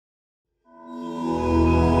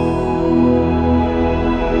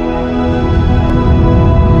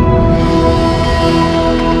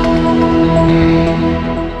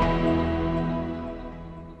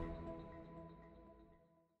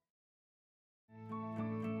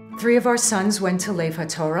3 of our sons went to Lev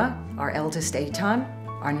HaTorah, our eldest Eytan,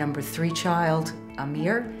 our number 3 child,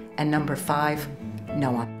 Amir, and number 5,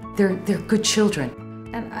 Noam. They're good children.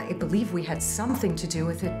 And I believe we had something to do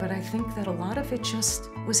with it, but I think that a lot of it just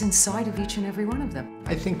was inside of each and every one of them.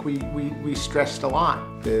 I think we stressed a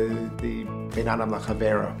lot. The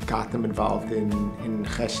got them involved in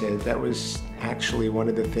chesed. That was actually one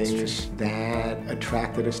of the things that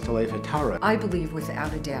attracted us to Lev HaTorah. I believe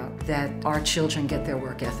without a doubt that our children get their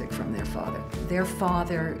work ethic from their father. Their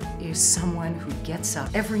father is someone who gets up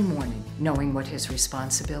every morning knowing what his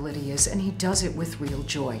responsibility is, and he does it with real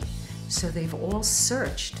joy. So they've all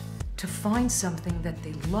searched to find something that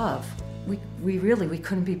they love. We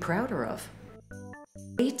couldn't be prouder of.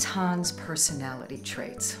 Eytan's personality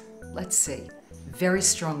traits, let's see, very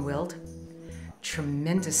strong-willed,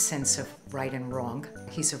 tremendous sense of right and wrong.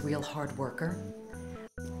 He's a real hard worker.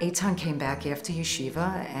 Eytan came back after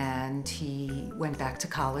Yeshiva and he went back to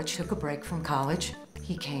college, took a break from college.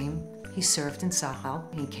 He came, he served in Sahel,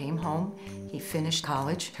 he came home, he finished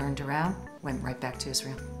college, turned around, went right back to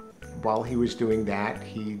Israel. While he was doing that,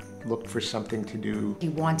 he looked for something to do. He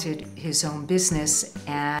wanted his own business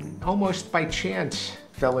and almost by chance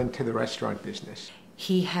fell into the restaurant business.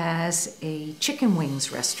 He has a chicken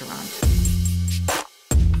wings restaurant.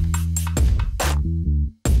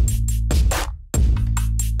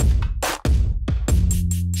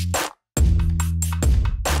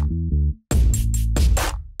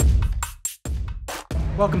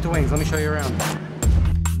 Welcome to Wings, let me show you around.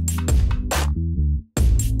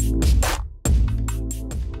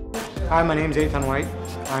 Hi, my name's Eytan White.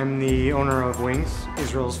 I'm the owner of Wings,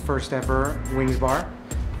 Israel's first ever wings bar.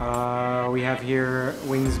 We have here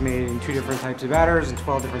wings made in 2 different types of batters and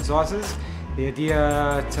 12 different sauces. The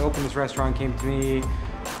idea to open this restaurant came to me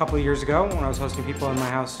a couple of years ago when I was hosting people in my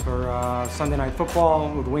house for Sunday night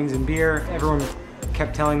football with wings and beer. Everyone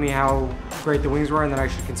kept telling me how great the wings were and that I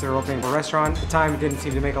should consider opening a restaurant. At the time, it didn't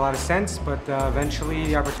seem to make a lot of sense, but eventually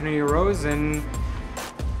the opportunity arose, and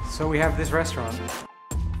so we have this restaurant.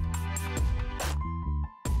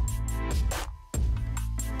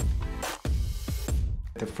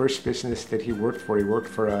 The first business that he worked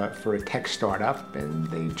for a tech startup, and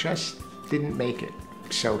they just didn't make it.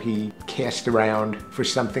 So he cast around for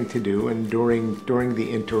something to do, and during the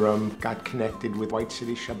interim, got connected with White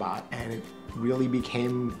City Shabbat, and it really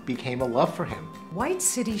became a love for him. White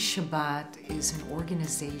City Shabbat is an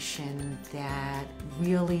organization that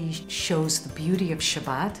really shows the beauty of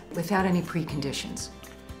Shabbat without any preconditions.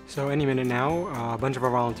 So any minute now, a bunch of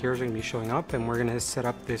our volunteers are going to be showing up, and we're going to set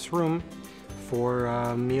up this room for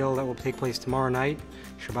a meal that will take place tomorrow night,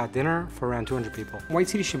 Shabbat dinner, for around 200 people. White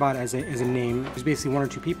City Shabbat as a name was basically 1 or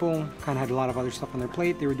 2 people, kind of had a lot of other stuff on their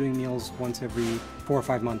plate. They were doing meals once every 4 or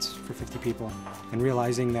 5 months for 50 people, and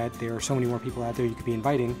realizing that there are so many more people out there you could be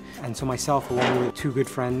inviting. And so myself, along with 2 good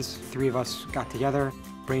friends, 3 of us got together,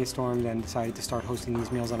 brainstormed, and decided to start hosting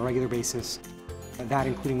these meals on a regular basis. That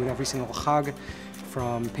including with every single Chag,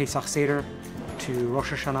 from Pesach Seder to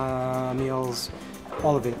Rosh Hashanah meals,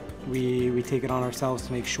 all of it. We take it on ourselves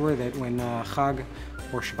to make sure that when Chag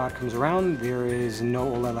or Shabbat comes around, there is no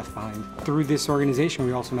olah left behind. Through this organization,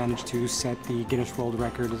 we also managed to set the Guinness World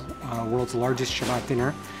Record, world's largest Shabbat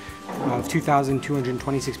dinner of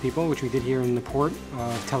 2,226 people, which we did here in the port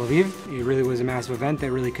of Tel Aviv. It really was a massive event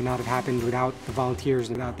that really could not have happened without the volunteers,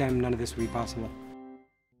 and without them, none of this would be possible.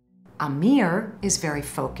 Amir is very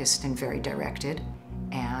focused and very directed,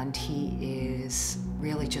 and he is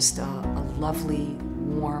really just a lovely,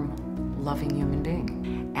 warm, loving human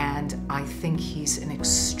being. And I think he's an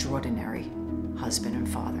extraordinary husband and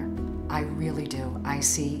father. I really do. I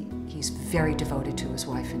see he's very devoted to his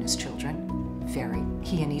wife and his children. Very.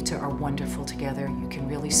 He and Eytan are wonderful together. You can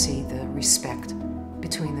really see the respect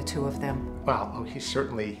between the 2 of them. Well, he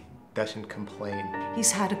certainly doesn't complain.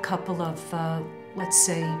 He's had a couple of, let's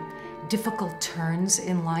say, difficult turns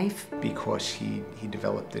in life. Because he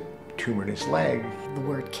developed a tumor in his leg. The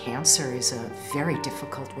word cancer is a very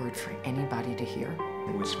difficult word for anybody to hear.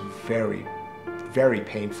 It was very, very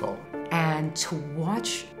painful. And to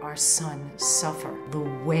watch our son suffer the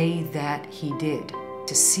way that he did,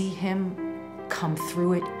 to see him come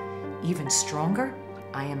through it even stronger,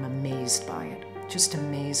 I am amazed by it. Just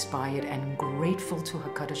amazed by it, and grateful to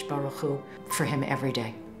HaKadosh Baruch Hu for him every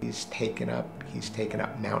day. He's taken up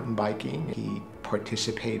mountain biking. He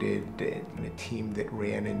participated in a team that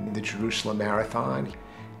ran in the Jerusalem Marathon,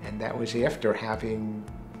 and that was after having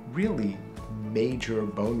really major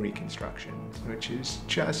bone reconstructions, which is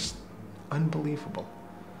just unbelievable.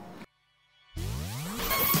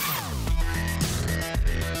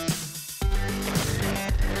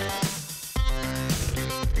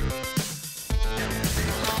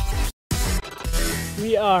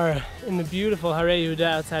 We are in the beautiful Hare Yehuda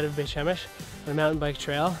outside of Beit Shemesh on a mountain bike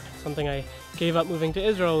trail. Something I gave up moving to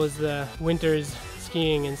Israel was the winter's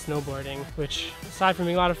skiing and snowboarding, which aside from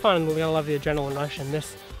being a lot of fun, we gotta love the adrenaline rush, and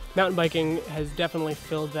this mountain biking has definitely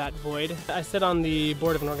filled that void. I sit on the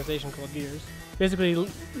board of an organization called Gears. Basically,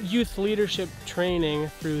 youth leadership training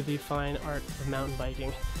through the fine art of mountain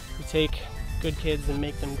biking. We take good kids and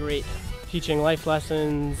make them great, teaching life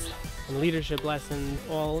lessons and leadership lessons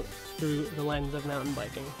all through the lens of mountain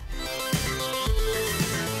biking.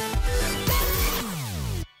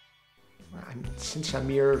 Since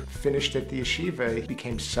Amir finished at the Yeshiva, he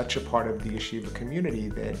became such a part of the Yeshiva community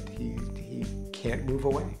that he can't move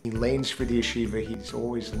away. He lanes for the Yeshiva. He's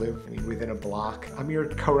always lived within a block. Amir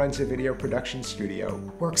co-runs a video production studio.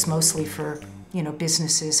 Works mostly for,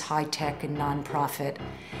 businesses, high-tech and non-profit.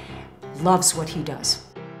 Loves what he does.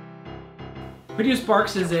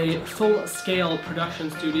 VideoSparks is a full-scale production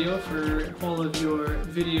studio for all of your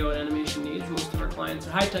video and animation needs. Most of our clients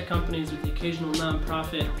are high-tech companies with the occasional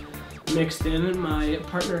non-profit mixed in. My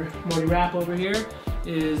partner, Morty Rapp over here,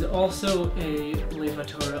 is also a Lev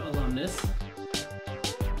HaTorah alumnus.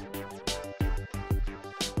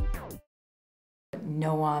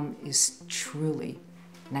 Noam is truly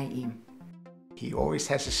Naim. He always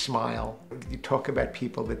has a smile. You talk about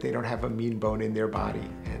people that they don't have a mean bone in their body,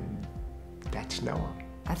 and that's Noam.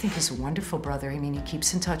 I think he's a wonderful brother. He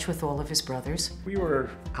keeps in touch with all of his brothers. We were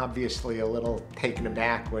obviously a little taken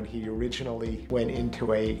aback when he originally went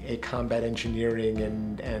into a combat engineering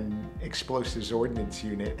and explosives ordnance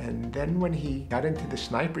unit. And then when he got into the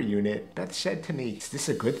sniper unit, Beth said to me, "Is this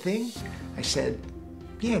a good thing?" I said,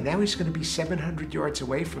 "Yeah, now he's going to be 700 yards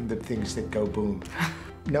away from the things that go boom."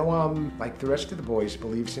 Noam, like the rest of the boys,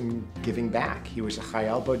 believes in giving back. He was a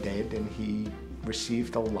Chayal Boded, and he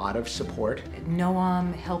received a lot of support.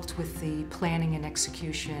 Noam helped with the planning and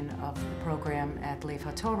execution of the program at Lev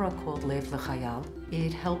HaTorah called Lev LaChayal.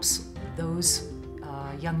 It helps those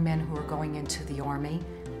young men who are going into the Army,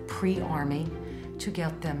 pre-Army, to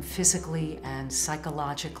get them physically and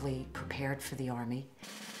psychologically prepared for the Army.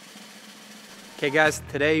 Okay guys,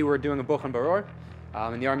 today we're doing a Bochan Baror.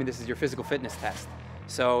 In the Army, this is your physical fitness test.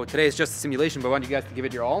 So today is just a simulation, but I want you guys to give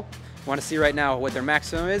it your all. I want to see right now what their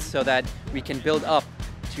maximum is so that we can build up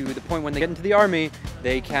to the point when they get into the Army,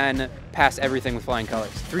 they can pass everything with flying colors.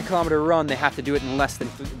 3-kilometer run, they have to do it in less than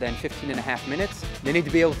 15.5 minutes. They need to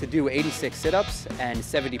be able to do 86 sit-ups and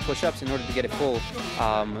 70 push-ups in order to get a full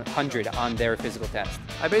 100 on their physical test.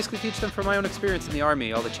 I basically teach them from my own experience in the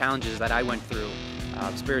Army, all the challenges that I went through,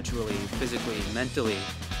 spiritually, physically, mentally,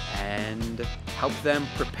 and help them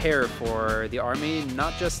prepare for the Army,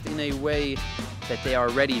 not just in a way that they are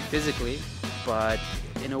ready physically, but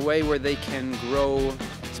in a way where they can grow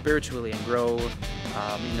spiritually and grow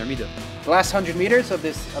in their midah. The last 100 meters of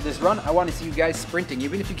this run, I want to see you guys sprinting,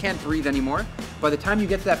 even if you can't breathe anymore. By the time you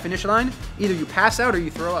get to that finish line, either you pass out or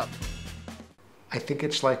you throw up. I think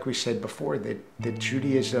it's like we said before, that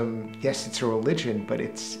Judaism, yes, it's a religion, but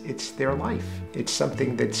it's their life. It's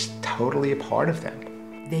something that's totally a part of them.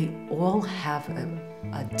 They all have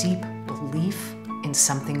a deep belief in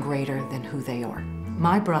something greater than who they are.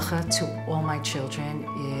 My bracha to all my children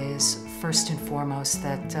is first and foremost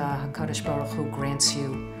that HaKadosh Baruch Hu grants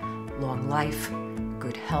you long life,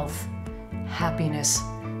 good health, happiness,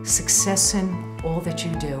 success in all that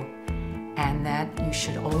you do, and that you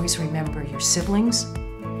should always remember your siblings,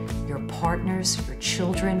 your partners, your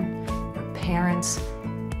children, your parents,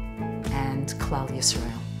 and Klal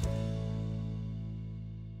Yisrael.